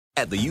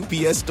At the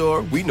UPS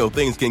Store, we know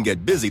things can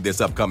get busy this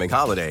upcoming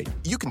holiday.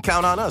 You can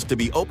count on us to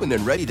be open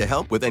and ready to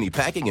help with any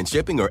packing and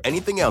shipping or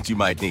anything else you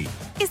might need.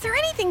 Is there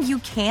anything you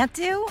can't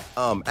do?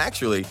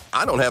 Actually,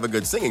 I don't have a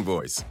good singing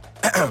voice.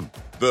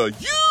 The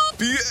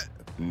UPS...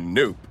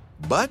 Nope.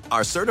 But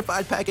our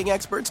certified packing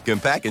experts can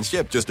pack and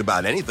ship just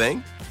about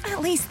anything.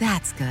 At least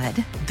that's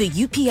good.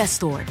 The UPS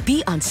Store.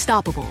 Be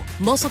unstoppable.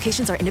 Most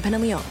locations are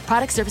independently owned.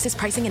 Product, services,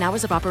 pricing, and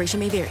hours of operation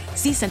may vary.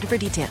 See Center for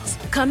details.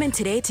 Come in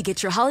today to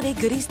get your holiday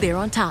goodies there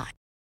on time.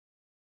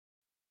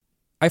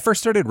 I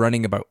first started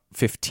running about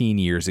 15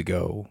 years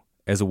ago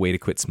as a way to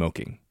quit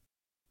smoking.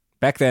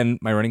 Back then,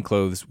 my running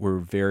clothes were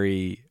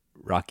very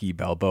Rocky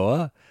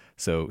Balboa.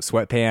 So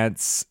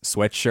sweatpants,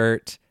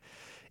 sweatshirt.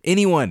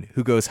 Anyone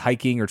who goes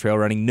hiking or trail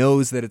running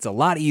knows that it's a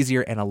lot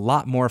easier and a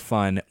lot more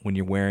fun when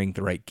you're wearing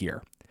the right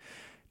gear.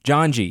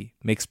 Janji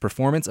makes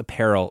performance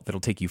apparel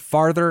that'll take you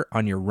farther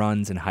on your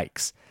runs and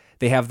hikes.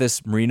 They have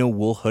this merino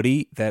wool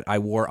hoodie that I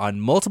wore on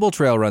multiple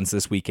trail runs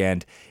this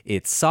weekend.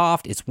 It's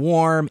soft, it's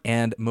warm,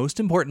 and most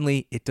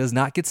importantly, it does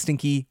not get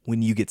stinky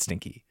when you get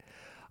stinky.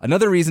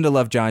 Another reason to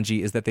love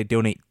Janji is that they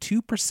donate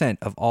 2%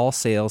 of all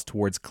sales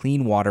towards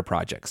clean water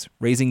projects,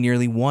 raising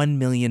nearly $1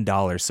 million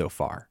so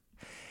far.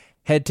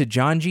 Head to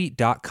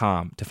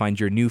janji.com to find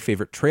your new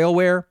favorite trail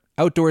wear,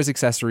 outdoors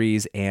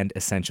accessories, and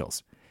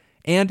essentials.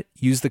 And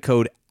use the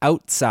code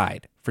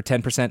OUTSIDE for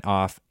 10%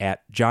 off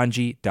at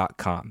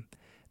janji.com.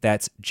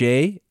 That's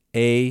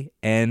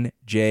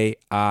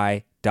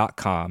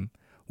JANJI.com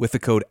with the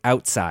code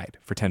OUTSIDE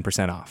for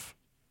 10% off.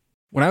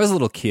 When I was a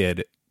little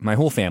kid, my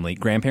whole family,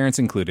 grandparents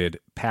included,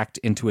 packed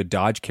into a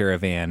Dodge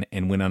Caravan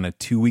and went on a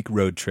 2-week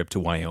road trip to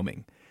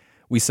Wyoming.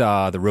 We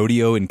saw the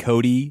rodeo in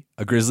Cody,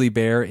 a grizzly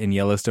bear in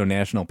Yellowstone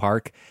National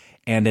Park,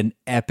 and an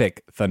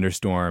epic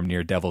thunderstorm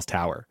near Devil's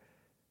Tower.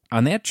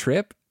 On that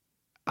trip,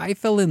 I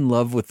fell in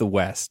love with the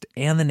West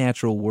and the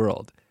natural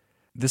world.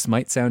 This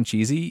might sound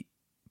cheesy,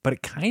 but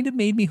it kind of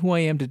made me who I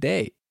am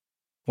today.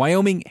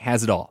 Wyoming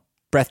has it all.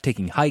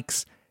 Breathtaking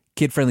hikes,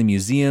 kid-friendly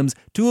museums,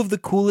 2 of the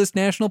coolest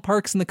national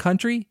parks in the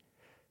country.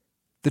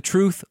 The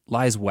truth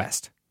lies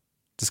west.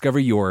 Discover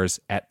yours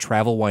at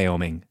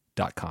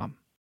travelwyoming.com.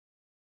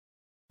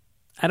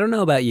 I don't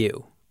know about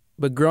you,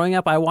 but growing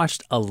up, I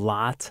watched a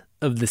lot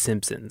of The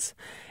Simpsons.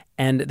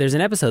 And there's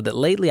an episode that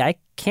lately I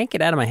can't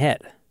get out of my head.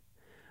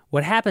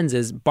 What happens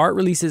is Bart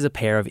releases a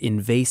pair of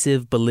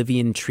invasive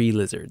Bolivian tree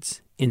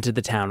lizards into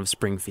the town of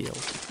Springfield.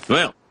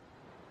 Well,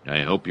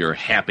 I hope you're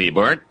happy,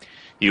 Bart.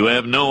 You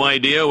have no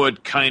idea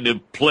what kind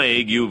of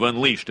plague you've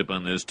unleashed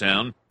upon this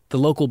town. The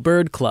local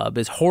bird club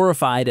is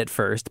horrified at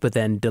first, but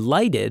then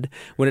delighted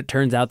when it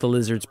turns out the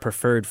lizard's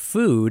preferred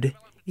food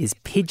is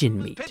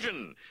pigeon meat.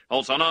 Pigeon,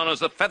 also known as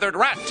the feathered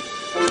rat.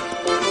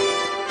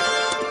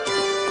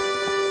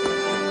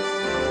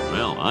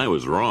 Well, I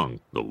was wrong.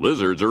 The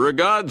lizards are a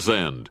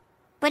godsend.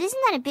 But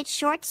isn't that a bit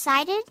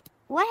short-sighted?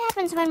 What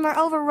happens when we're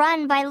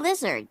overrun by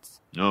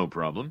lizards? No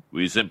problem.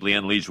 We simply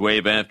unleash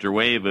wave after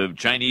wave of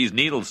Chinese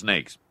needle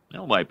snakes.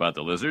 They'll wipe out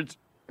the lizards.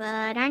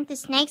 But aren't the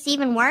snakes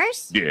even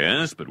worse?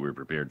 Yes, but we're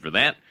prepared for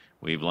that.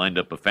 We've lined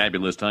up a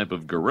fabulous type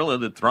of gorilla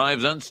that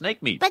thrives on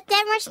snake meat. But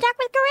then we're stuck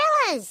with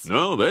gorillas.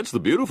 No, that's the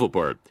beautiful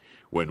part.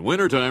 When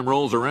wintertime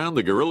rolls around,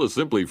 the gorillas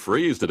simply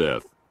freeze to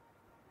death.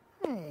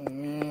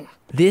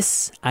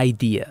 This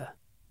idea,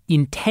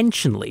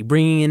 intentionally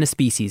bringing in a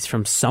species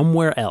from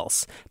somewhere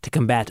else to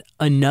combat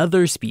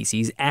another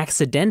species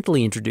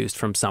accidentally introduced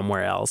from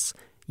somewhere else,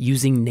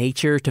 using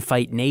nature to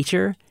fight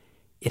nature,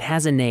 it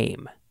has a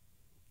name.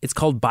 It's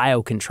called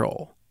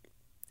biocontrol.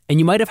 And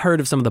you might have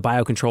heard of some of the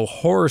biocontrol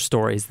horror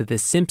stories that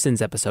this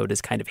Simpsons episode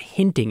is kind of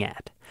hinting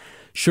at.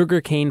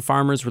 Sugarcane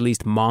farmers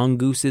released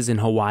mongooses in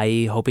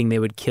Hawaii, hoping they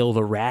would kill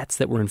the rats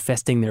that were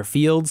infesting their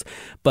fields,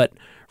 but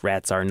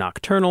rats are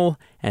nocturnal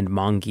and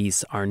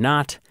mongoose are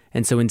not,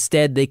 and so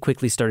instead they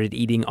quickly started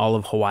eating all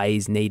of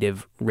Hawaii's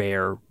native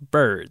rare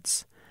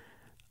birds.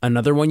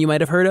 Another one you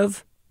might have heard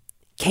of?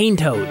 Cane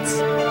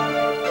toads.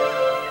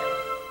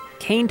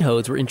 Cane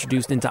toads were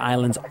introduced into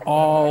islands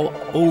all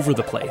over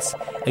the place,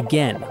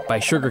 again by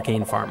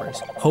sugarcane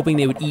farmers, hoping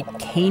they would eat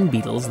cane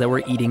beetles that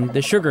were eating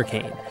the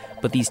sugarcane.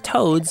 But these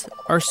toads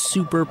are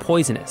super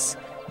poisonous.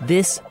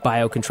 This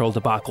biocontrol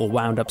debacle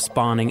wound up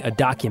spawning a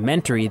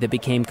documentary that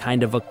became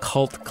kind of a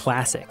cult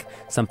classic,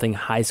 something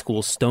high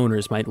school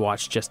stoners might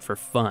watch just for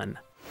fun.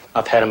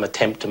 I've had them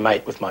attempt to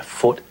mate with my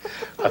foot.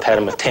 I've had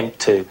them attempt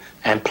to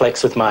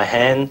amplex with my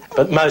hand.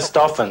 But most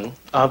often,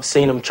 I've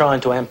seen them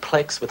trying to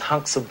amplex with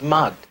hunks of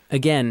mud.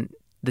 Again,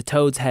 the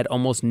toads had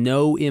almost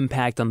no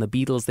impact on the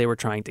beetles they were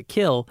trying to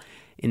kill.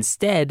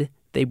 Instead,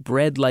 they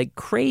bred like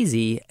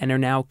crazy and are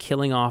now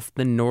killing off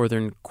the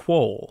northern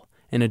quoll,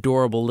 an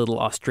adorable little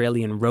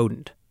Australian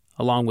rodent,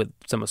 along with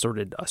some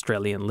assorted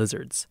Australian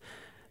lizards.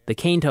 The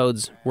cane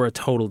toads were a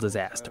total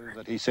disaster.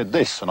 He said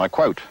this, and I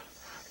quote,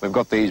 "We've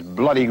got these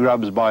bloody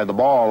grubs by the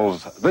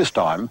balls this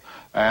time,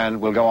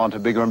 and we'll go on to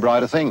bigger and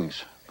brighter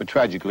things." But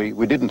tragically,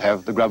 we didn't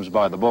have the grubs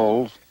by the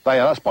balls. They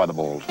had us by the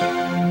balls.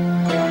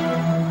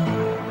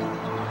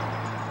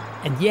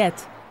 And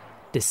yet,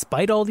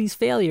 despite all these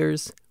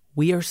failures,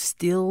 we are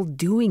still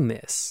doing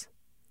this.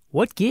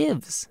 What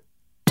gives?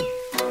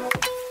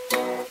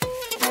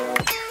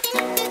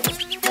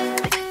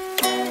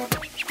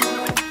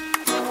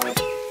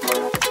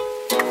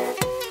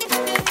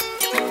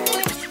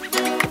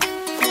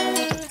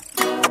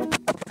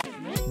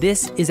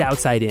 This is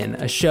Outside In,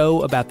 a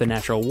show about the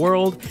natural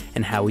world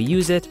and how we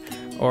use it,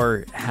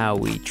 or how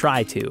we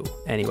try to,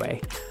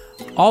 anyway.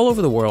 All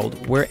over the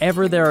world,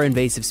 wherever there are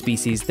invasive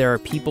species, there are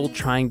people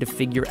trying to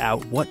figure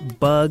out what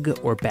bug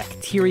or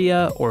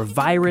bacteria or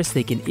virus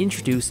they can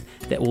introduce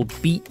that will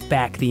beat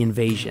back the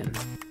invasion.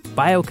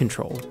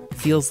 Biocontrol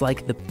feels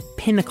like the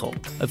pinnacle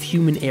of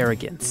human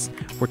arrogance.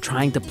 We're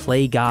trying to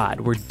play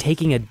God. We're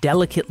taking a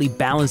delicately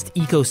balanced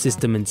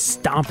ecosystem and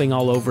stomping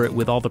all over it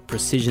with all the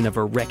precision of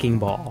a wrecking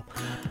ball.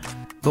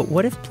 But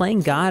what if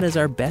playing God is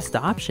our best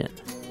option?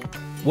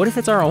 What if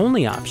it's our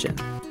only option?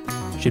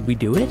 Should we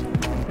do it?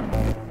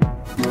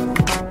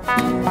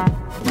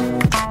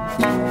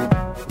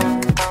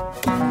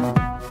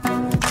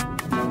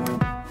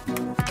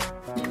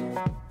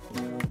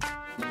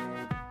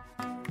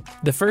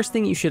 The first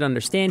thing you should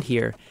understand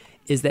here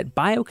is that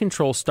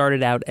biocontrol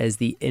started out as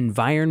the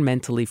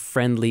environmentally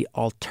friendly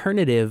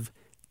alternative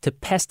to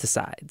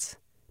pesticides.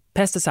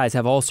 Pesticides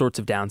have all sorts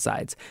of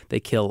downsides. They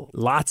kill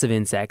lots of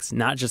insects,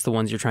 not just the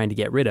ones you're trying to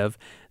get rid of.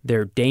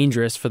 They're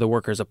dangerous for the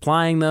workers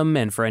applying them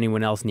and for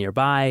anyone else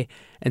nearby.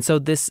 And so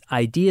this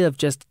idea of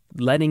just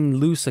letting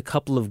loose a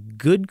couple of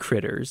good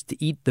critters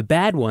to eat the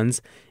bad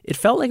ones, it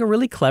felt like a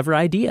really clever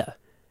idea.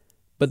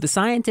 But the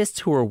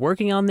scientists who were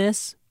working on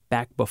this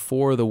back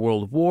before the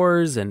World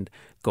Wars and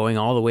going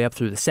all the way up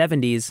through the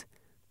 70s,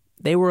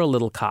 they were a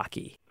little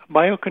cocky.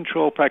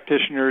 Biocontrol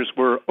practitioners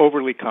were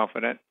overly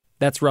confident.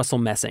 That's Russell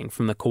Messing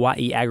from the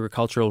Kauai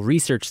Agricultural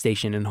Research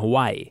Station in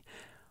Hawaii.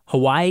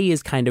 Hawaii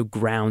is kind of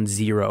ground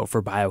zero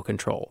for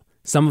biocontrol.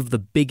 Some of the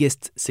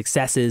biggest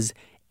successes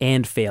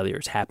and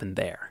failures happened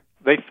there.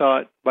 They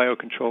thought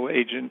biocontrol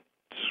agents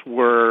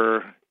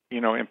were,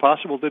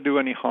 impossible to do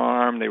any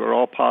harm. They were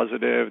all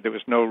positive. There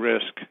was no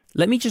risk.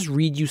 Let me just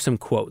read you some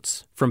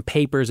quotes from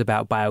papers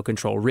about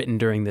biocontrol written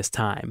during this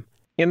time.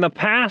 In the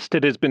past,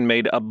 it has been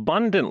made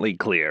abundantly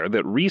clear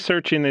that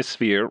research in this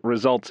sphere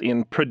results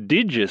in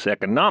prodigious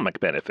economic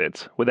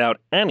benefits without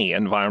any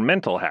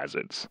environmental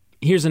hazards.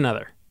 Here's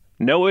another.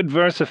 No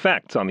adverse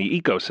effects on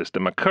the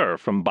ecosystem occur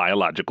from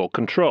biological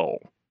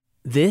control.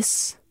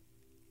 This,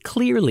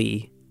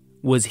 clearly,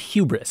 was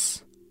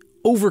hubris,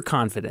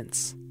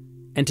 overconfidence.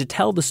 And to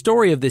tell the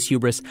story of this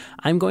hubris,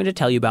 I'm going to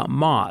tell you about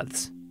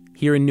moths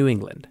here in New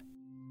England.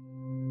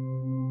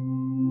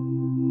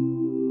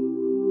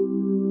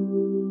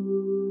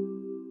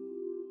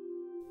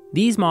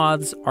 These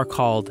moths are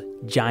called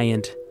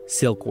giant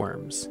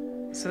silkworms.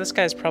 So this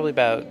guy's probably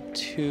about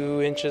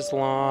 2 inches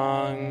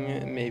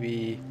long,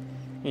 maybe,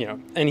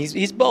 and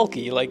he's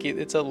bulky, like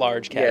it's a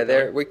large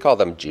caterpillar. Yeah, we call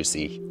them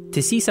juicy.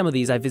 To see some of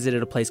these, I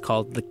visited a place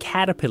called the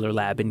Caterpillar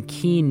Lab in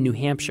Keene, New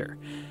Hampshire.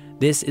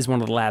 This is one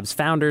of the lab's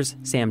founders,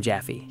 Sam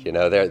Jaffe.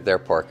 They're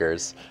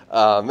porkers.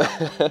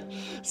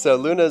 So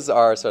Lunas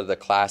are sort of the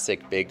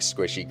classic big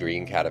squishy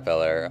green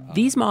caterpillar.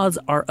 These moths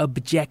are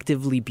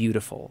objectively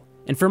beautiful.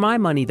 And for my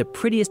money, the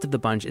prettiest of the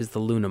bunch is the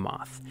Luna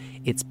moth.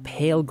 It's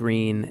pale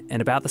green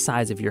and about the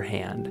size of your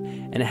hand,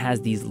 and it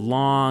has these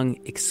long,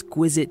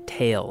 exquisite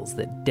tails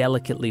that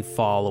delicately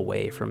fall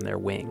away from their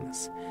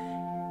wings.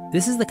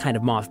 This is the kind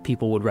of moth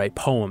people would write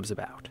poems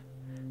about.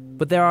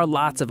 But there are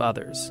lots of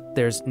others.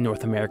 There's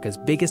North America's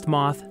biggest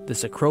moth, the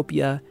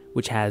Cecropia,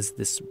 which has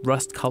this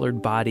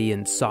rust-colored body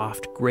and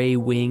soft gray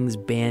wings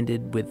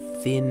banded with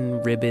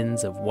thin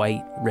ribbons of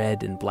white,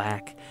 red, and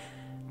black.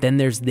 Then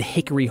there's the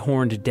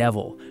hickory-horned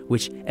devil,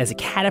 which, as a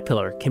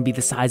caterpillar, can be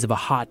the size of a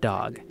hot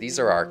dog. These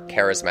are our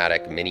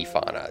charismatic mini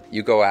fauna.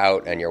 You go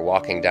out and you're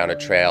walking down a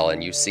trail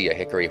and you see a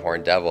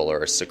hickory-horned devil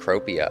or a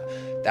Cecropia,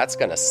 that's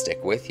going to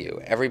stick with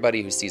you.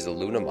 Everybody who sees a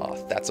Luna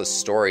moth, that's a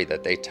story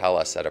that they tell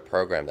us at a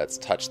program that's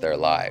touched their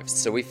lives.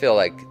 So we feel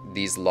like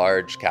these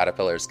large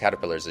caterpillars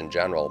in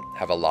general,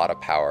 have a lot of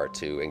power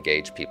to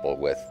engage people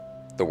with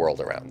the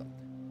world around them.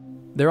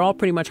 They're all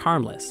pretty much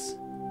harmless.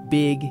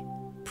 Big,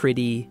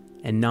 pretty,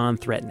 and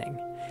non-threatening.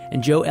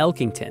 And Joe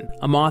Elkington,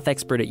 a moth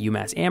expert at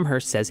UMass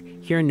Amherst, says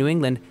here in New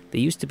England, they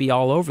used to be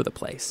all over the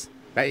place.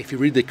 If you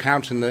read the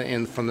accounts from the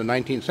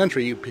 19th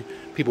century,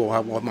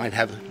 people might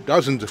have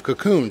dozens of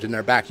cocoons in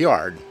their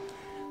backyard.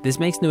 This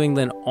makes New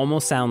England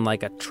almost sound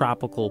like a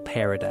tropical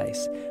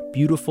paradise.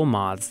 Beautiful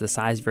moths the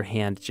size of your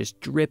hand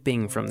just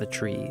dripping from the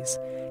trees.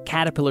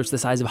 Caterpillars the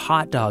size of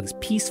hot dogs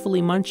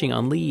peacefully munching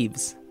on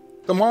leaves.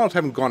 The moths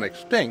haven't gone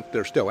extinct.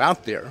 They're still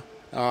out there,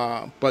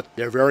 but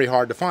they're very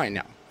hard to find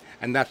now.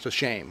 And that's a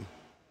shame.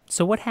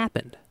 So what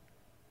happened?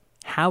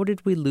 How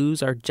did we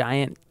lose our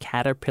giant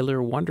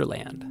caterpillar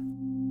wonderland?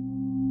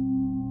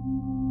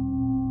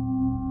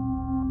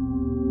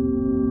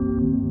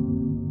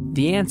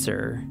 The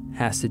answer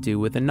has to do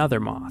with another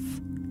moth,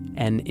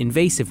 an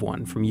invasive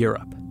one from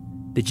Europe,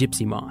 the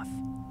gypsy moth.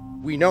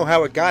 We know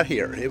how it got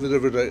here. It was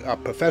a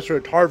professor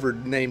at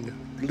Harvard named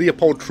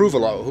Leopold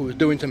Trouvelot who was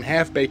doing some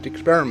half-baked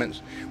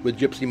experiments with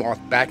gypsy moth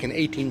back in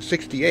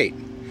 1868,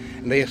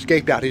 and they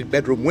escaped out his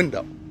bedroom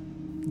window.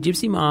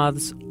 Gypsy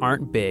moths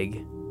aren't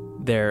big.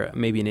 They're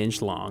maybe an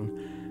inch long.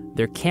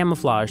 They're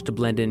camouflaged to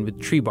blend in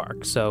with tree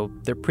bark, so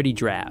they're pretty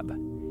drab.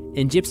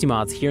 And gypsy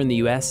moths here in the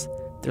U.S.,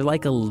 they're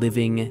like a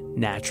living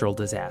natural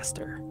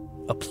disaster,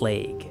 a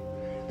plague.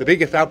 The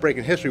biggest outbreak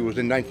in history was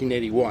in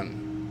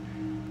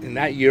 1981. In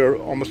that year,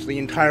 almost the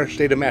entire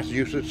state of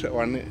Massachusetts,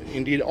 and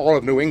indeed all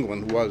of New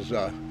England, was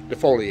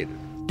defoliated.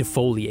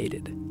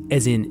 Defoliated,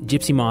 as in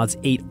gypsy moths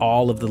ate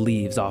all of the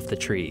leaves off the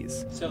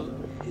trees. So,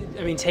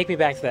 I mean, take me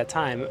back to that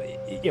time.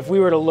 If we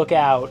were to look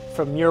out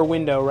from your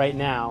window right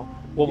now,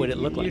 what would it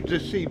look like? You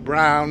just see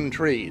brown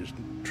trees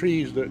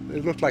that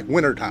it looked like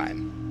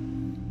wintertime.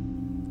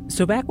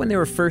 So back when they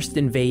were first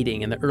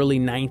invading in the early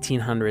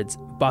 1900s,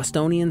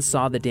 Bostonians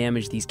saw the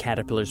damage these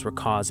caterpillars were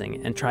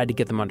causing and tried to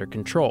get them under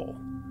control.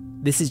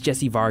 This is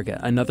Jesse Varga,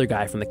 another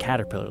guy from the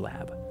caterpillar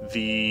lab.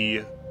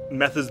 The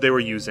methods they were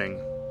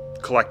using,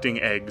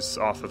 collecting eggs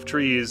off of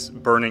trees,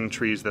 burning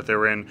trees that they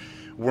were in,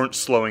 weren't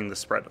slowing the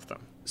spread of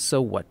them.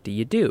 So what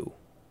do?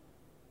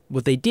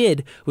 What they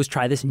did was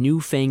try this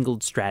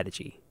newfangled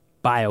strategy,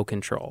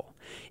 biocontrol.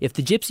 If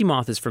the gypsy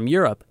moth is from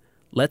Europe,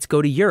 let's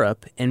go to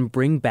Europe and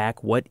bring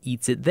back what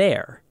eats it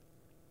there.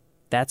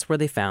 That's where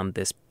they found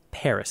this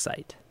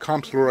parasite.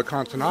 Compsylura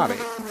consonata.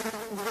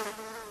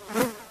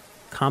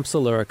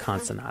 Compsylura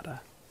consonata.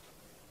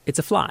 It's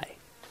a fly.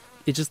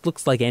 It just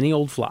looks like any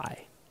old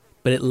fly,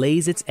 but it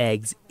lays its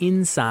eggs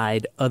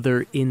inside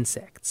other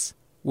insects,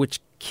 which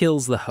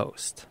kills the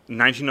host. In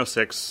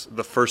 1906,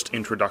 the first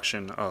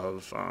introduction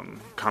of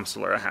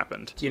Compsylura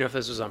happened. Do you know if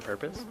this was on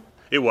purpose?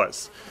 It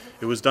was.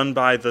 It was done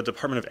by the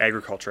Department of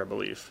Agriculture, I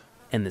believe.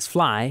 And this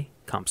fly,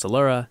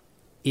 Compsylura,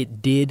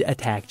 it did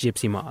attack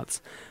gypsy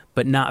moths,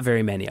 but not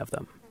very many of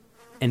them.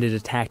 And it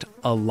attacked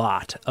a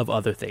lot of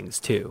other things,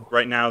 too.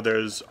 Right now,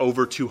 there's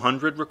over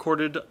 200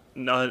 recorded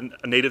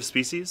native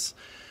species,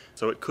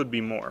 so it could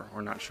be more.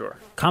 We're not sure.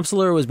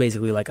 Compsylura was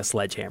basically like a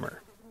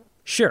sledgehammer.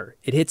 Sure,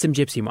 it hit some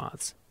gypsy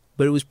moths,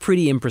 but it was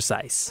pretty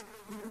imprecise.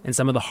 And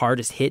some of the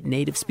hardest hit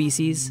native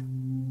species,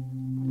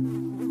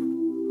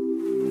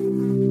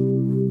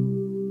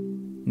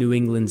 New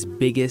England's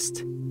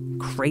biggest,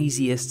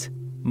 craziest,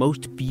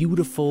 most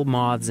beautiful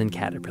moths and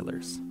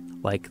caterpillars,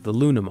 like the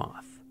Luna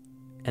moth,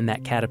 and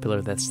that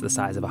caterpillar that's the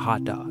size of a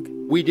hot dog.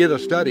 We did a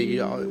study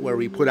where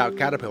we put out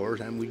caterpillars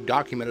and we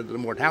documented the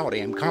mortality,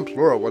 and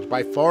Compsylura was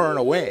by far and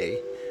away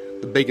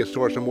the biggest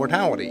source of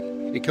mortality.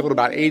 It killed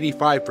about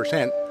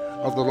 85%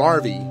 of the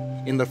larvae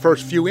in the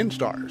first few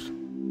instars.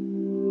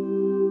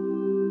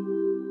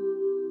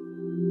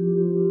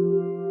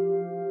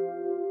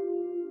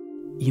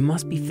 You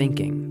must be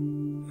thinking,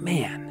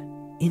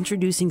 man,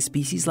 introducing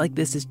species like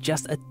this is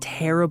just a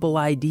terrible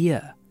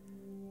idea.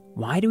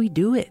 Why do we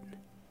do it?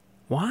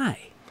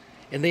 Why?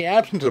 In the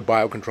absence of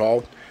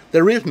biocontrol,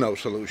 there is no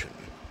solution.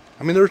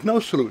 There's no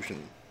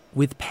solution.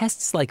 With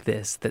pests like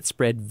this that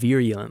spread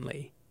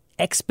virulently,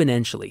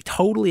 exponentially,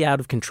 totally out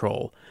of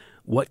control,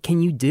 what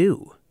can you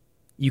do?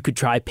 You could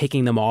try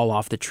picking them all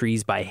off the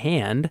trees by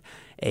hand,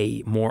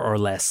 a more or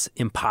less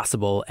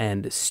impossible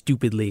and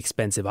stupidly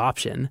expensive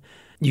option.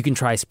 You can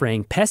try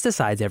spraying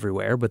pesticides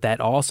everywhere, but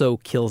that also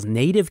kills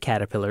native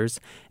caterpillars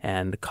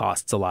and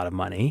costs a lot of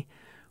money.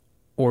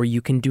 Or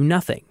you can do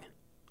nothing.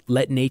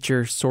 Let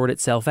nature sort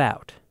itself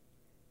out.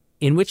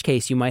 In which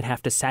case, you might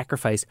have to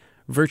sacrifice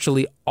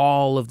virtually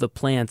all of the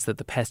plants that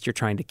the pest you're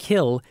trying to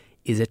kill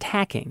is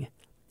attacking.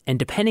 And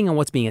depending on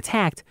what's being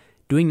attacked,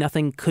 doing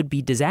nothing could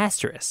be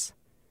disastrous.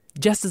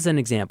 Just as an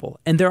example,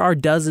 and there are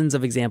dozens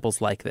of examples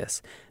like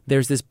this,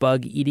 there's this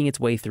bug eating its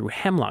way through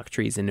hemlock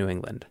trees in New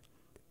England.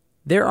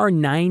 There are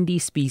 90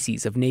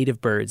 species of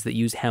native birds that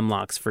use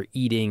hemlocks for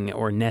eating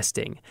or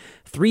nesting.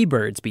 3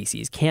 bird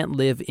species can't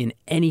live in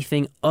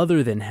anything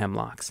other than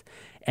hemlocks.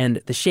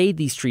 And the shade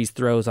these trees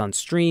throws on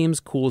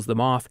streams cools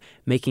them off,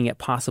 making it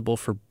possible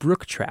for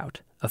brook trout,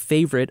 a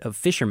favorite of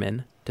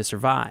fishermen, to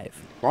survive.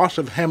 Loss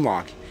of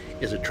hemlock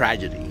is a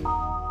tragedy.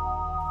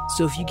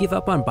 So if you give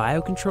up on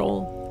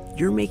biocontrol,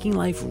 you're making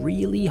life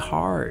really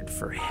hard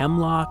for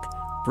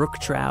hemlock, brook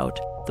trout,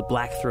 the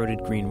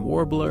black-throated green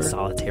warbler,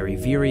 solitary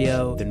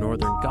vireo, the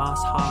northern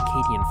goshawk,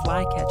 Acadian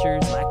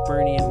flycatchers,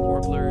 Blackburnian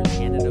warblers,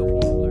 Canada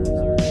warblers,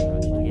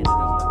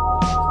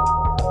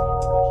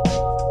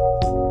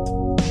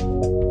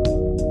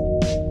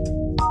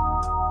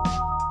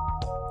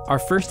 Our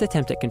first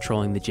attempt at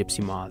controlling the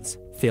gypsy moths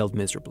failed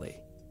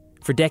miserably.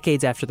 For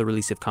decades after the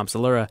release of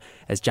Compsylura,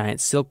 as giant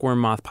silkworm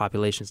moth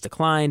populations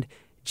declined,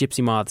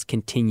 gypsy moths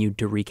continued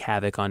to wreak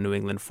havoc on New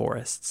England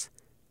forests.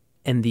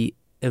 And the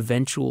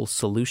eventual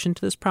solution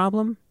to this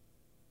problem?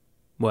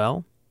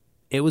 Well,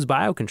 it was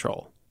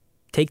biocontrol.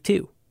 Take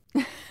 2.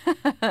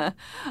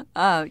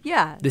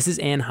 Yeah. This is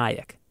Anne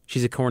Hayek.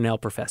 She's a Cornell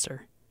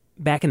professor.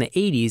 Back in the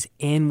 80s,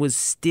 Anne was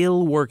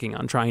still working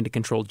on trying to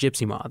control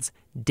gypsy moths,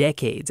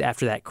 decades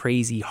after that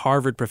crazy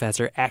Harvard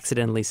professor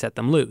accidentally set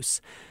them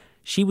loose.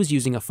 She was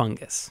using a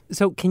fungus.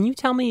 So can you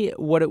tell me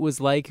what it was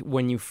like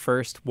when you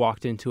first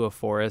walked into a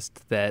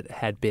forest that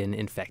had been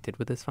infected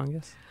with this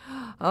fungus?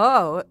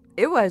 Oh,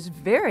 it was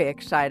very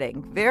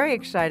exciting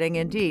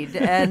indeed.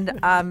 And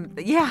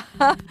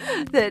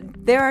that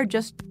there are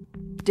just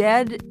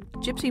dead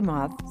gypsy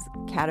moths,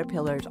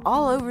 caterpillars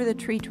all over the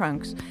tree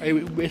trunks.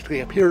 It basically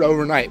appeared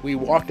overnight. We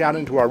walked out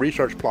into our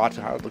research plots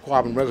out of the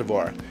Quabbin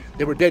Reservoir.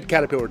 There were dead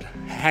caterpillars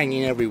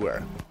hanging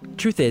everywhere.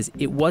 Truth is,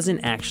 it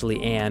wasn't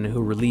actually Anne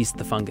who released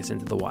the fungus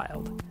into the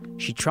wild.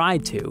 She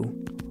tried to,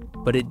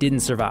 but it didn't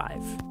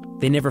survive.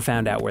 They never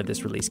found out where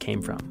this release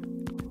came from.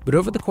 But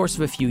over the course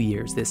of a few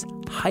years, this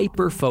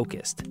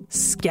hyper-focused,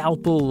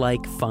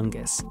 scalpel-like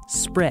fungus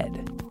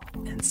spread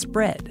and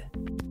spread.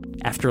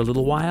 After a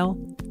little while,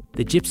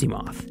 the gypsy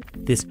moth,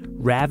 this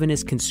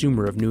ravenous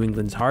consumer of New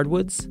England's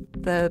hardwoods,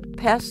 the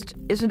pest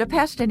isn't a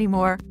pest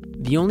anymore.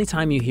 The only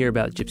time you hear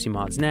about gypsy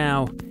moths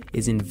now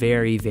is in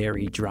very,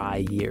 very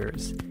dry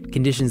years,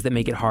 conditions that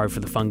make it hard for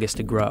the fungus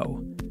to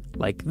grow,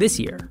 like this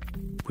year,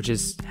 which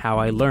is how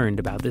I learned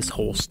about this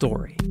whole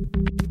story.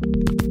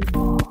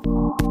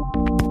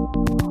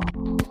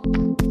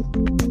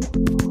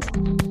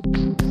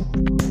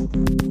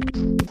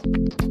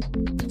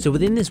 So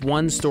within this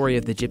one story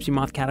of the gypsy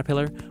moth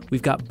caterpillar,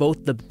 we've got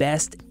both the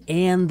best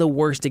and the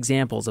worst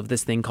examples of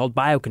this thing called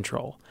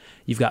biocontrol.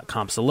 You've got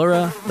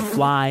Compsoglypha, the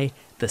fly,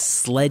 the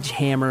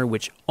sledgehammer,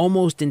 which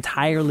almost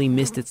entirely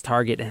missed its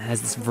target and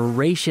has this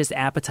voracious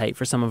appetite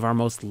for some of our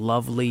most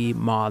lovely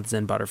moths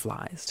and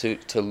butterflies.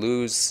 To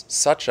lose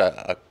such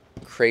a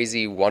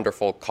crazy,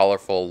 wonderful,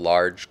 colorful,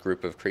 large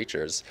group of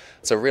creatures,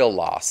 it's a real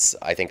loss.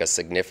 I think a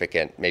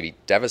significant, maybe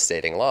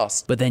devastating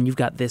loss. But then you've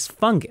got this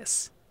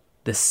fungus,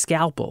 the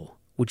Scalpel,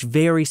 which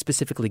very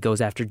specifically goes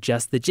after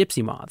just the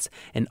gypsy moths,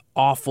 an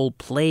awful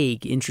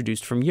plague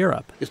introduced from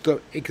Europe. It's the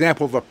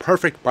example of a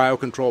perfect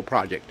biocontrol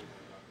project.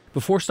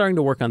 Before starting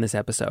to work on this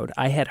episode,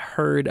 I had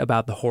heard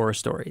about the horror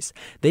stories.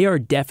 They are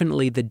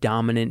definitely the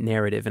dominant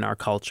narrative in our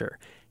culture.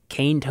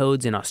 Cane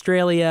toads in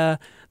Australia,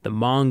 the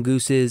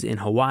mongooses in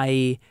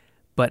Hawaii,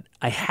 but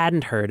I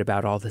hadn't heard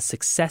about all the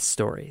success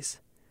stories.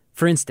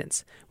 For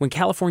instance, when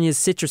California's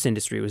citrus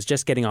industry was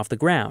just getting off the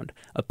ground,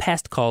 a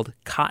pest called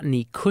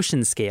cottony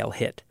cushion scale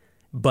hit.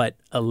 But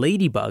a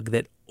ladybug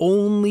that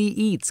only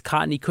eats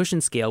cottony cushion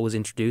scale was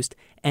introduced,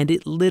 and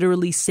it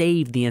literally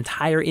saved the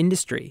entire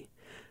industry.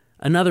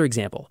 Another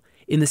example,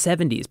 in the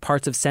 70s,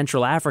 parts of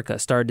Central Africa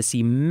started to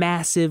see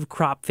massive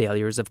crop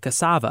failures of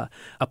cassava,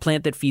 a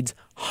plant that feeds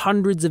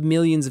hundreds of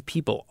millions of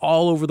people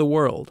all over the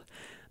world.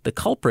 The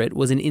culprit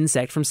was an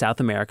insect from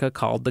South America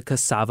called the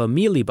cassava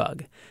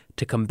mealybug.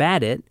 To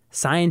combat it,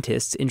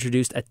 scientists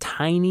introduced a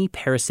tiny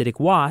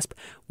parasitic wasp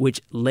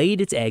which laid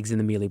its eggs in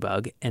the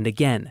mealybug, and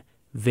again,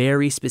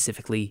 very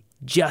specifically,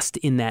 just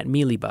in that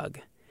mealybug.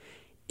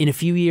 In a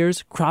few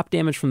years, crop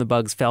damage from the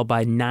bugs fell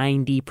by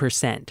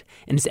 90%,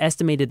 and it's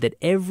estimated that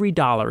every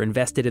dollar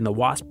invested in the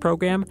wasp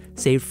program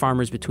saved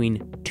farmers between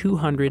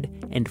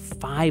 $200 and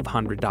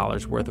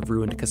 $500 worth of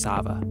ruined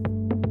cassava.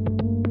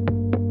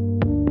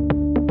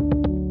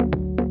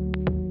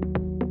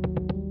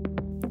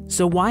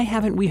 So why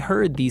haven't we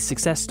heard these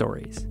success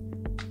stories?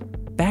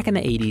 Back in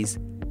the 80s,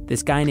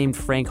 this guy named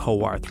Frank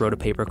Howarth wrote a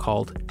paper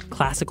called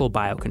Classical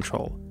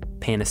Biocontrol,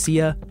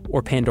 Panacea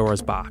or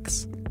Pandora's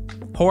Box.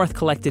 Howarth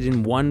collected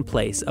in one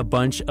place a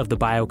bunch of the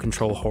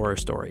biocontrol horror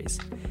stories.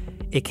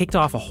 It kicked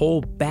off a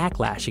whole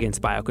backlash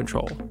against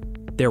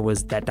biocontrol. There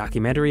was that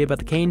documentary about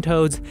the cane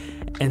toads,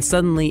 and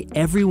suddenly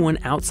everyone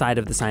outside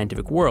of the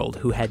scientific world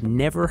who had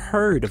never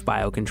heard of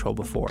biocontrol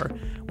before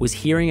was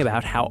hearing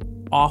about how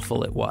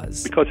awful it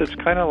was. Because it's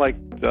kind of like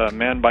the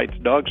man bites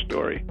dog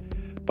story.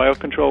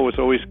 Biocontrol was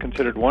always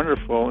considered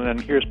wonderful, and then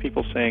here's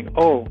people saying,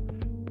 oh,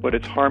 but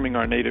it's harming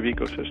our native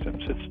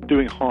ecosystems. It's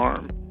doing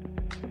harm.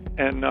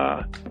 And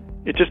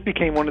it just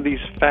became one of these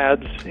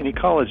fads in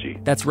ecology.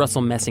 That's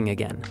Russell Messing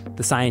again,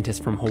 the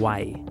scientist from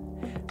Hawaii.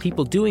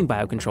 People doing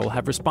biocontrol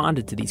have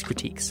responded to these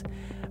critiques.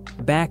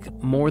 Back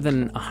more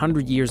than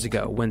 100 years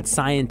ago, when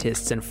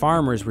scientists and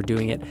farmers were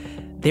doing it,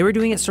 they were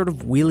doing it sort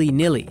of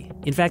willy-nilly.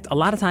 In fact, a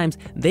lot of times,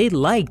 they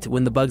liked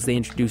when the bugs they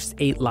introduced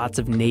ate lots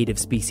of native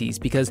species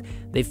because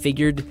they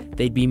figured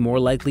they'd be more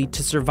likely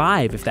to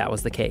survive if that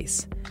was the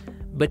case.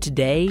 But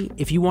today,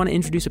 if you want to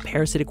introduce a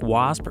parasitic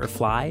wasp or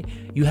fly,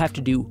 you have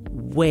to do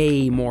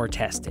way more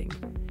testing.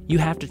 You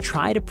have to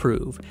try to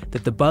prove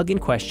that the bug in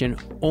question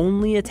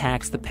only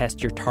attacks the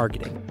pest you're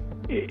targeting.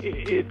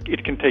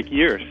 It can take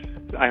years.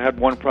 I had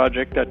one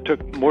project that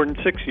took more than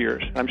 6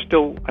 years. I'm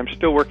still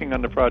working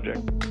on the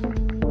project.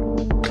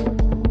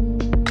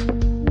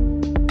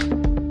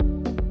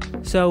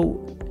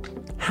 So,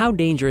 how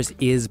dangerous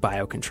is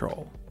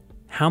biocontrol?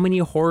 How many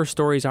horror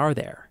stories are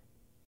there?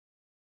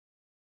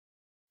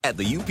 At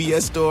the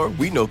UPS Store,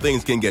 we know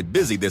things can get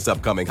busy this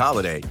upcoming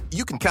holiday.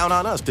 You can count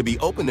on us to be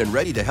open and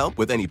ready to help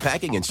with any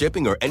packing and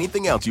shipping or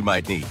anything else you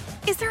might need.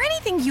 Is there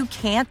anything you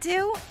can't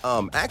do?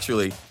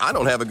 Actually, I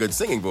don't have a good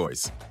singing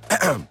voice.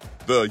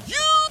 The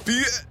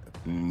UPS...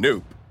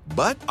 Nope.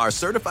 But our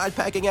certified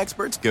packing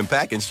experts can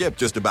pack and ship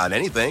just about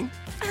anything.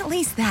 At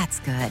least that's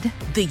good.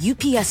 The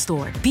UPS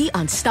Store. Be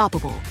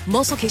unstoppable.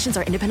 Most locations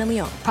are independently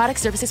owned. Product,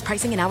 services,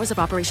 pricing, and hours of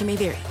operation may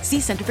vary. See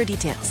Center for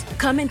details.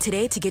 Come in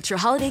today to get your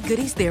holiday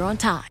goodies there on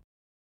time.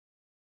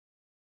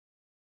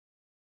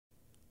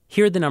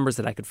 Here are the numbers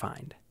that I could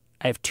find.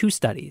 I have 2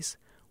 studies.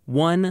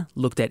 One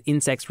looked at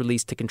insects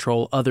released to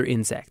control other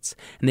insects,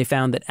 and they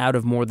found that out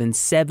of more than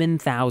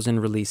 7,000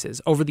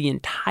 releases over the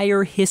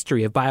entire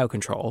history of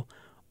biocontrol,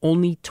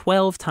 only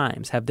 12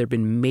 times have there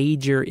been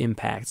major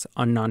impacts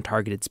on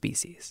non-targeted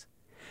species.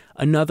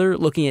 Another,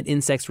 looking at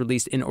insects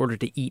released in order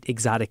to eat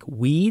exotic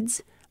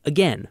weeds,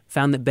 again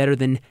found that better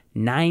than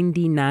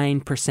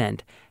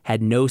 99%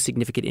 had no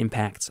significant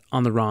impacts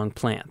on the wrong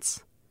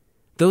plants.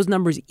 Those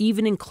numbers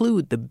even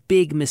include the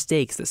big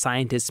mistakes that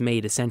scientists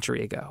made a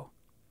century ago.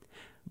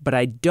 But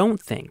I don't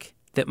think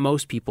that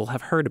most people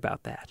have heard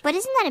about that. But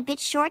isn't that a bit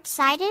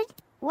short-sighted?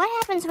 What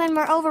happens when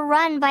we're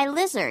overrun by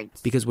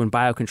lizards? Because when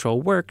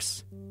biocontrol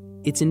works,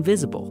 it's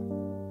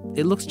invisible.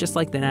 It looks just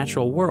like the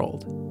natural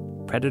world.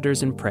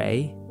 Predators and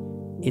prey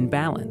in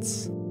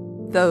balance.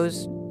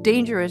 Those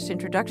dangerous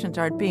introductions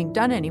aren't being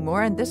done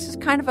anymore, and this is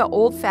kind of an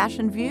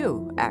old-fashioned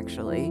view,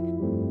 actually.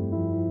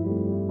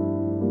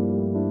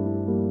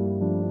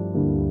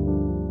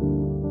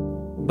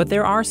 But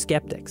there are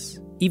skeptics,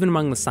 even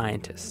among the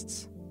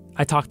scientists.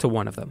 I talked to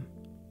one of them,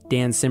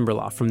 Dan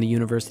Simberloff from the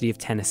University of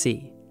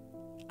Tennessee.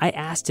 I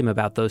asked him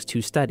about those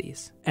 2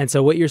 studies. And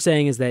so what you're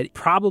saying is that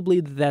probably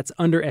that's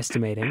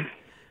underestimating.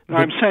 No,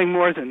 I'm saying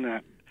more than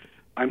that.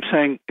 I'm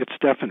saying it's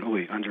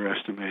definitely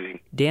underestimating.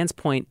 Dan's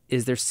point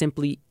is there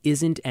simply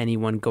isn't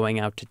anyone going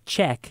out to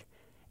check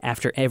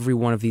after every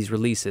one of these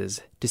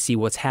releases to see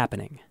what's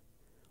happening.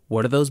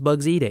 What are those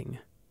bugs eating?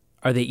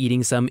 Are they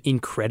eating some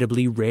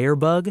incredibly rare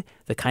bug,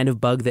 the kind of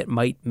bug that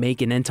might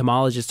make an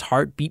entomologist's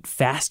heart beat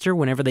faster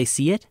whenever they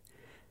see it?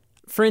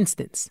 For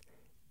instance,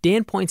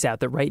 Dan points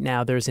out that right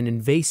now there's an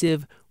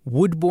invasive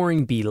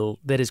wood-boring beetle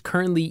that is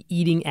currently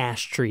eating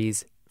ash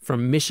trees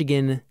from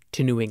Michigan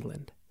to New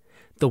England.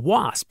 The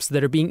wasps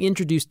that are being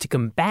introduced to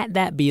combat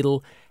that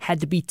beetle had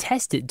to be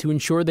tested to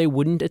ensure they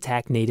wouldn't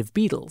attack native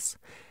beetles.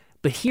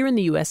 But here in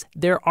the U.S.,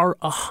 there are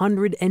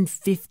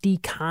 150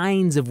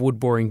 kinds of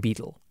wood-boring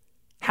beetle.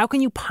 How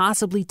can you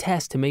possibly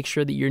test to make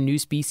sure that your new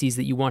species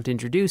that you want to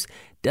introduce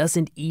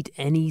doesn't eat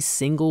any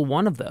single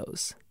one of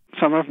those?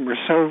 Some of them are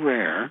so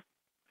rare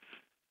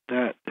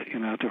that,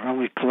 they're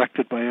only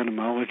collected by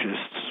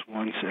entomologists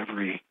once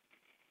every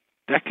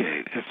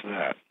decade, if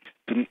that.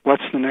 Then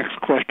what's the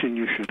next question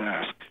you should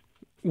ask?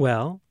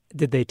 Well,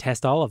 did they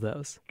test all of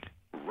those?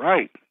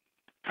 Right.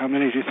 How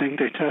many do you think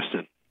they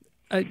tested?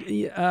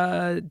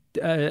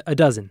 A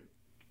dozen.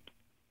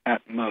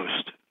 At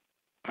most.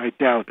 I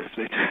doubt if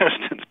they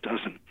tested a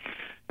dozen.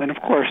 Then, of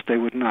course, they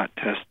would not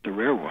test the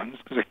rare ones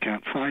because they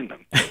can't find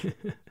them.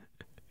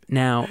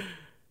 Now,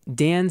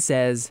 Dan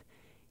says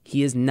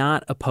he is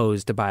not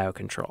opposed to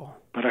biocontrol.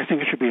 But I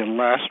think it should be a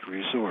last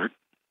resort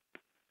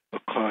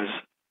because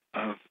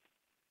of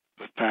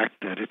the fact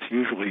that it's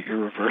usually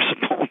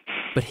irreversible.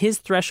 But his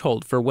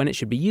threshold for when it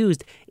should be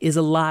used is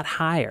a lot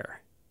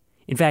higher.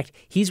 In fact,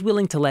 he's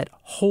willing to let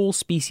whole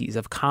species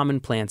of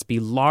common plants be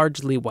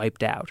largely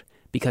wiped out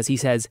because he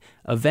says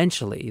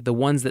eventually the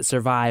ones that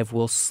survive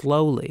will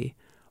slowly,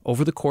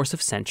 over the course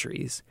of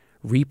centuries,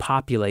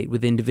 repopulate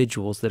with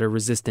individuals that are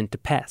resistant to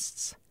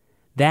pests.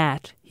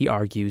 That, he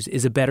argues,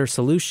 is a better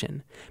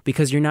solution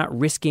because you're not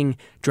risking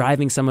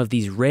driving some of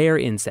these rare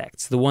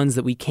insects, the ones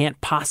that we can't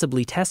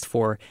possibly test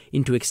for,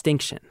 into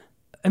extinction.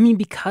 I mean,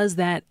 because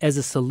that, as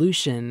a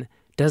solution,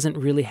 doesn't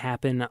really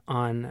happen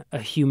on a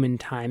human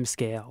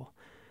timescale.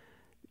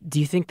 Do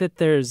you think that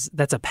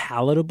that's a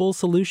palatable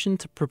solution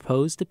to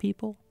propose to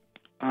people?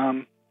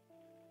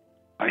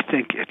 I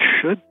think it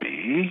should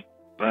be,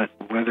 but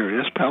whether it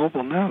is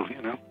palatable, no.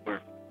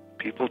 Where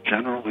people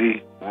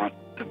generally want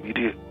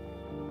immediate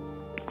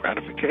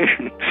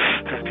gratification.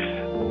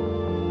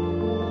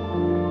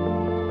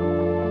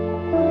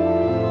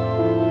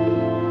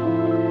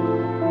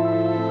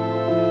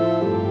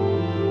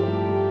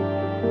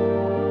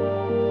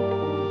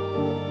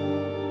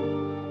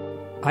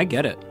 I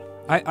get it.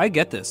 I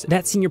get this.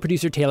 That senior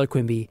producer, Taylor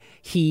Quimby,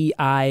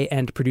 I,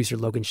 and producer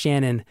Logan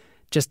Shannon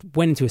just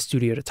went into a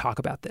studio to talk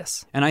about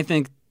this. And I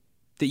think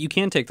that you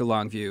can take the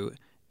long view,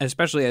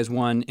 especially as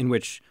one in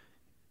which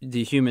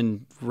the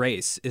human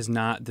race is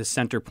not the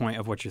center point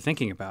of what you're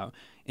thinking about.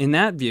 In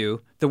that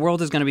view, the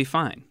world is going to be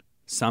fine.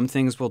 Some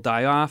things will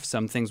die off,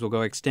 some things will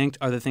go extinct,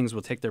 other things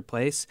will take their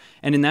place.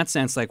 And in that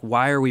sense,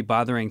 why are we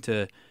bothering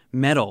to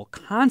meddle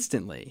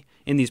constantly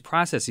in these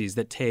processes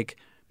that take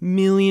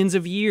millions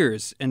of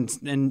years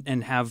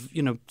and have,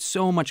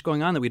 so much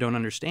going on that we don't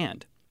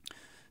understand?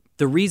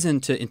 The reason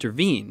to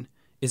intervene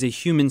is a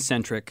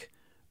human-centric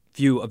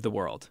view of the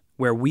world,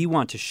 where we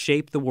want to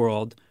shape the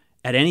world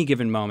at any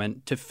given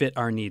moment to fit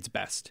our needs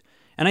best.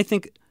 And I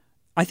think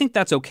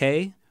that's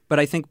okay, but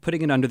I think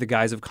putting it under the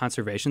guise of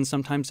conservation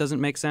sometimes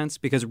doesn't make sense,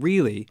 because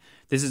really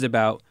this is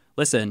about,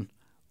 listen,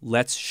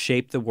 let's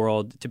shape the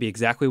world to be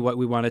exactly what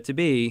we want it to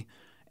be,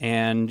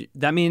 and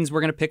that means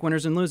we're going to pick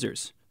winners and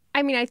losers.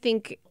 I mean, I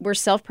think we're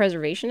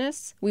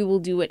self-preservationists. We will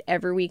do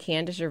whatever we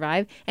can to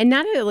survive. And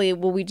not only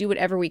will we do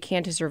whatever we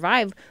can to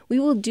survive, we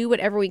will do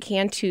whatever we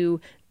can to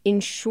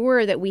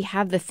ensure that we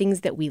have the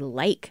things that we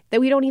like,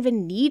 that we don't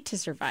even need to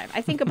survive.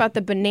 I think about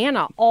the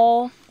banana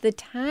all the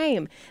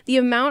time. The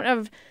amount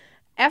of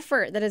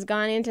effort that has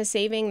gone into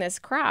saving this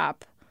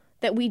crop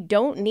that we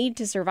don't need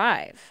to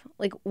survive.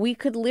 Like, we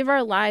could live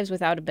our lives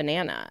without a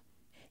banana.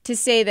 To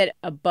say that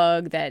a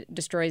bug that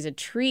destroys a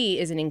tree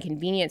is an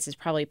inconvenience is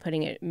probably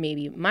putting it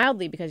maybe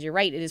mildly, because you're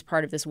right, it is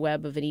part of this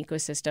web of an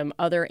ecosystem.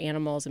 Other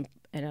animals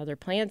and other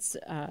plants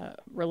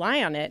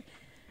rely on it.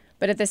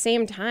 But at the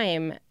same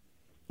time,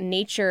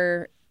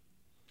 nature,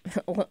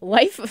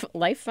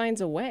 life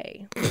finds a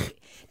way.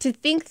 To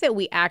think that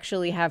we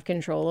actually have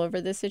control over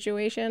this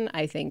situation,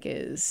 I think,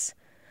 is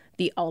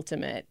the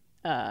ultimate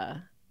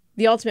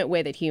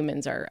way that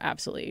humans are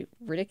absolutely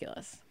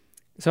ridiculous.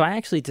 So I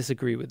actually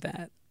disagree with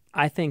that.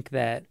 I think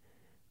that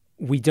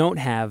we don't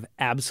have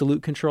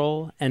absolute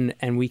control, and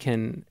we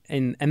can,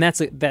 and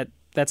that's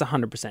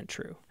 100%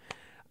 true.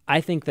 I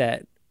think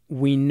that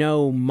we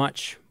know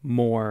much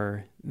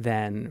more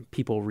than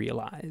people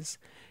realize,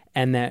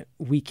 and that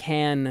we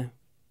can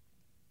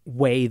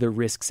weigh the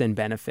risks and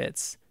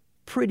benefits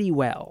pretty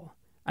well.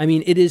 I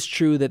mean, it is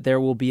true that there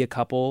will be a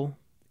couple,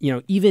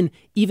 even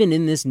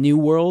in this new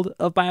world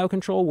of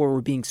biocontrol where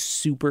we're being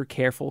super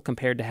careful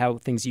compared to how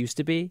things used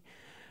to be.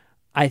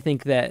 I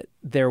think that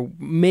there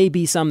may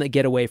be some that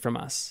get away from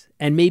us,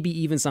 and maybe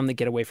even some that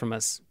get away from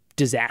us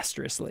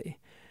disastrously.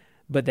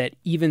 But that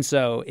even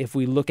so, if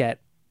we look at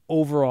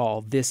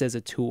overall this as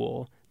a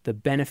tool, the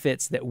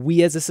benefits that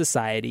we as a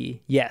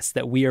society, yes,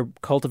 that we are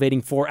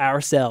cultivating for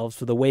ourselves,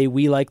 for the way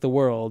we like the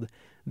world,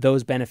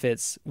 those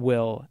benefits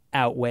will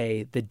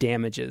outweigh the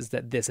damages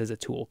that this as a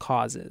tool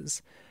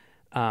causes,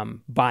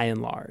 by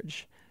and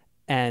large.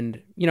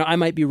 And, I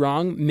might be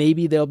wrong.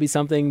 Maybe there'll be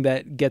something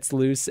that gets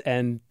loose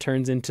and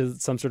turns into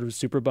some sort of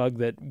superbug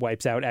that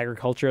wipes out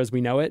agriculture as we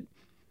know it.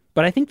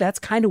 But I think that's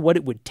kind of what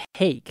it would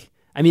take.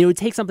 I mean, it would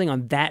take something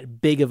on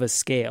that big of a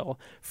scale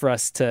for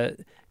us to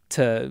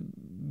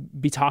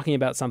be talking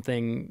about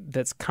something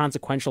that's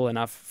consequential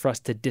enough for us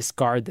to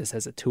discard this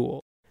as a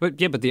tool. But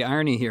the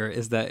irony here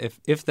is that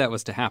if that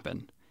was to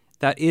happen,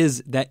 that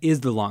is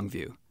the long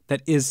view.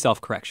 That is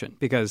self-correction.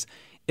 Because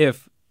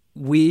if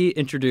we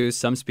introduce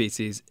some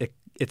species,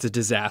 it's a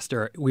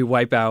disaster. We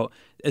wipe out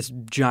this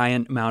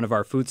giant amount of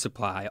our food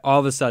supply. All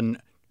of a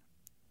sudden,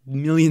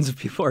 millions of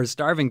people are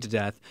starving to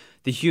death.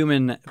 The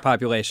human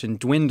population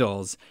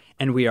dwindles,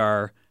 and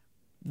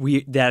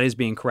that is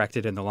being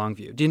corrected in the long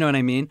view. Do you know what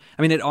I mean?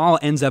 I mean, it all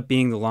ends up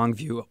being the long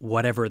view,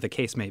 whatever the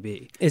case may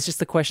be. It's just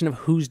the question of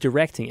who's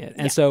directing it.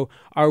 And so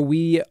are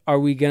we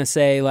going to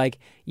say, like,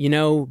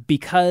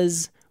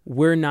 because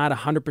we're not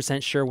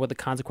 100% sure what the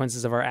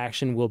consequences of our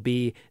action will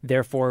be,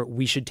 therefore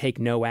we should take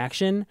no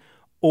action?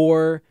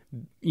 Or,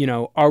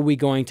 are we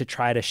going to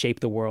try to shape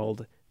the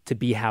world to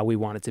be how we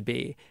want it to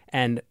be?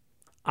 And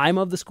I'm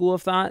of the school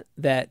of thought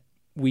that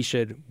we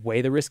should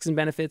weigh the risks and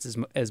benefits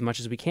as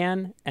much as we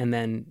can, and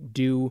then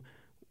do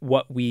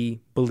what we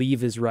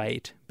believe is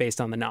right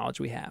based on the knowledge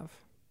we have.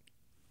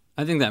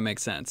 I think that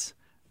makes sense.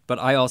 But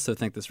I also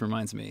think this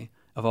reminds me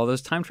of all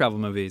those time travel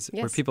movies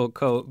where people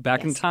go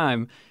back in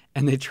time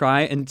and they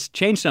try and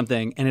change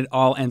something, and it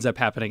all ends up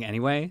happening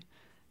anyway.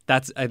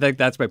 I think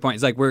that's my point.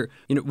 It's like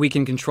we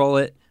can control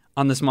it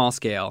on the small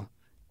scale.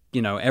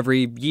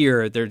 Every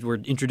year we're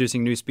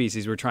introducing new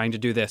species. We're trying to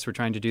do this. We're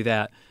trying to do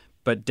that.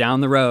 But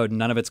down the road,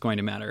 none of it's going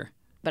to matter.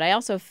 But I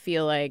also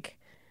feel like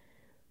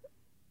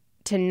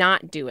to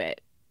not do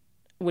it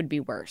would be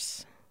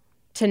worse.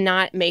 To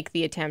not make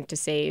the attempt to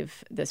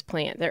save this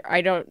plant. I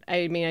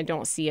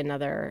don't see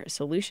another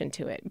solution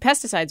to it.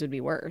 Pesticides would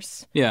be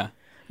worse. Yeah.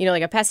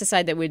 Like a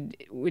pesticide that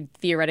would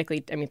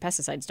theoretically,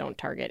 pesticides don't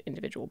target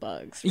individual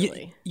bugs,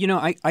 really.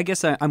 I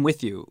guess I'm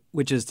with you,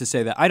 which is to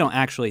say that I don't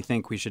actually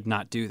think we should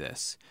not do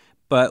this.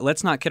 But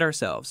let's not kid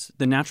ourselves.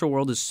 The natural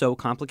world is so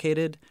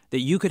complicated that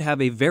you could have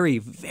a very,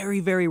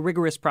 very, very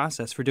rigorous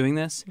process for doing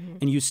this,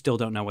 and you still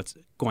don't know what's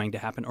going to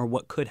happen or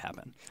what could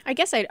happen. I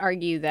guess I'd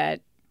argue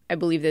that I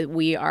believe that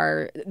we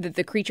are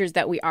the creatures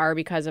that we are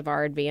because of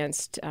our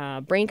advanced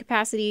brain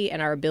capacity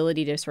and our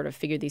ability to sort of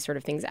figure these sort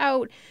of things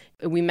out.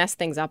 We mess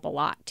things up a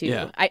lot, too.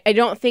 Yeah. I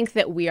don't think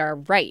that we are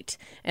right,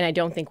 and I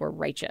don't think we're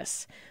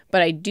righteous.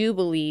 But I do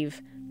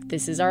believe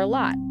this is our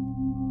lot.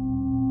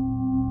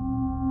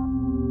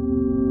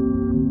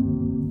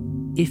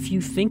 If you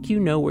think you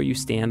know where you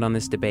stand on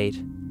this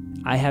debate,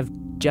 I have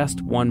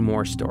just one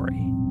more story.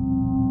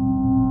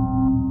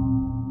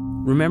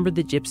 Remember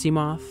the gypsy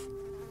moth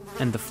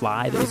and the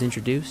fly that was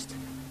introduced,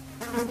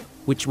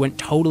 which went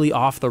totally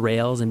off the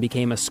rails and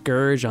became a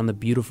scourge on the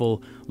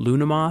beautiful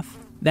Luna moth?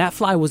 That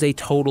fly was a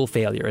total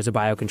failure as a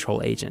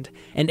biocontrol agent,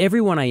 and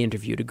everyone I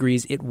interviewed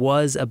agrees it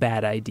was a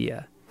bad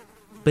idea.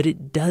 But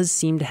it does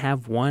seem to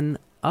have one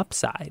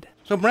upside.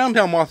 So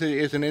brown-tailed moth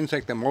is an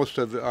insect that most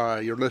of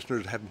your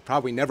listeners have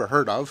probably never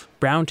heard of.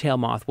 Brown-tailed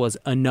moth was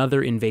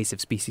another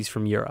invasive species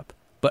from Europe,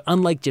 But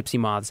unlike gypsy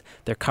moths,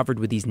 they're covered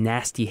with these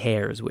nasty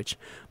hairs which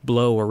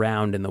blow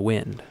around in the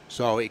wind.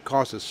 So it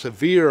causes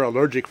severe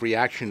allergic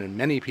reaction in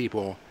many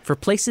people. For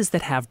places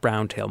that have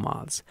brown-tail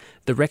moths,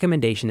 the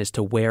recommendation is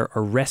to wear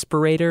a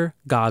respirator,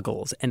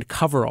 goggles, and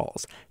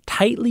coveralls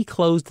tightly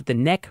closed at the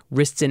neck,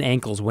 wrists, and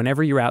ankles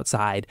whenever you're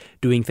outside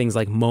doing things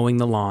like mowing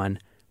the lawn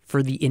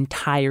for the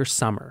entire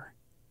summer.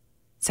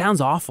 Sounds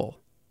awful.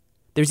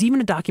 There's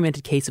even a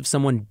documented case of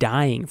someone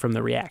dying from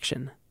the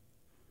reaction.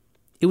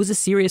 It was a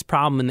serious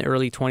problem in the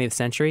early 20th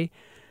century,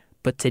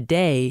 but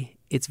today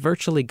it's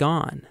virtually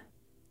gone.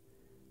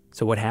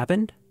 So what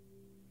happened?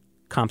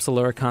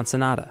 Compsoglypha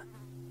consonata,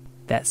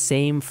 that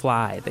same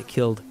fly that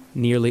killed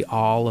nearly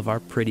all of our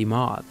pretty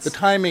moths. The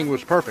timing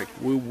was perfect.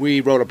 We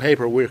wrote a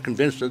paper. We were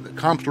convinced that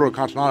Compsoglypha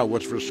consonata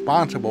was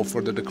responsible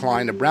for the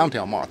decline of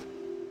brown-tail moth.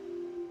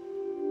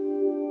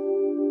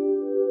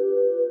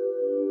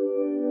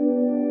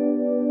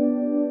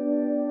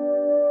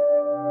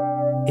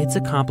 It's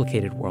a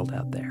complicated world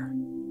out there.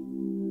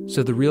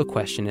 So the real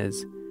question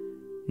is,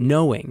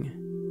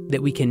 knowing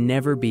that we can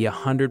never be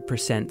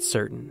 100%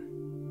 certain,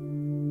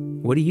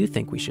 what do you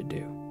think we should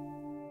do?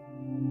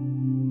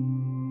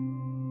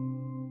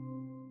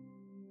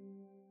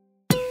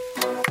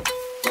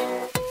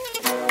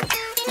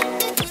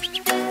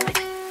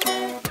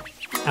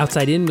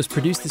 Outside In was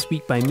produced this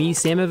week by me,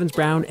 Sam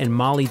Evans-Brown, and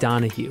Molly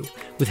Donahue,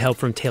 with help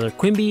from Taylor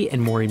Quimby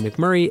and Maureen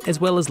McMurray, as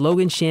well as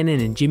Logan Shannon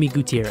and Jimmy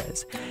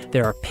Gutierrez.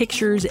 There are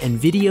pictures and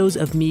videos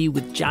of me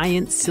with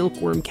giant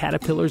silkworm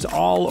caterpillars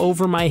all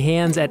over my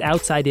hands at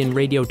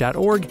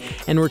OutsideInRadio.org,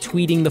 and we're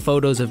tweeting the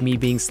photos of me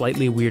being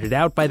slightly weirded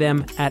out by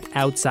them at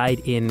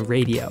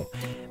OutsideInRadio.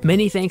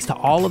 Many thanks to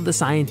all of the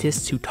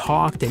scientists who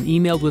talked and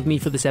emailed with me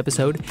for this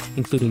episode,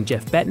 including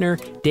Jeff Bettner,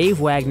 Dave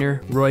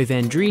Wagner, Roy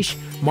Van Driesch,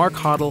 Mark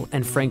Hoddle,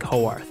 and Frank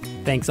Howarth.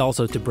 Thanks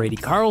also to Brady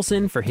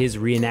Carlson for his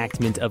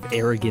reenactment of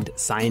arrogant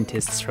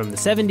scientists from the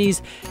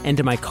 70s, and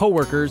to my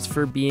coworkers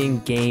for being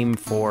game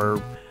for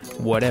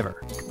whatever,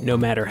 no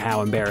matter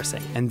how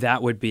embarrassing. And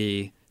that would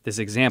be this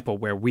example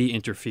where we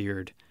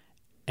interfered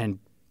and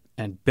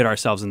bit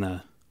ourselves in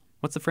the,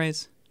 what's the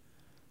phrase?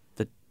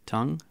 The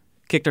tongue?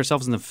 Kicked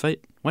ourselves in the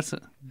foot? What's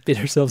it? Bit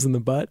ourselves in the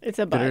butt? It's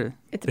a butt.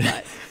 It's a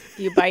butt.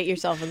 You bite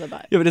yourself in the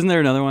butt. Yeah, but isn't there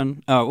another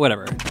one? Oh,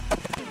 whatever.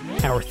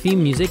 Our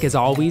theme music, as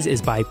always,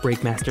 is by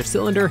Breakmaster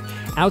Cylinder.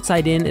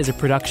 Outside In is a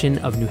production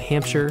of New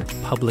Hampshire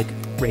Public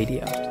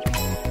Radio.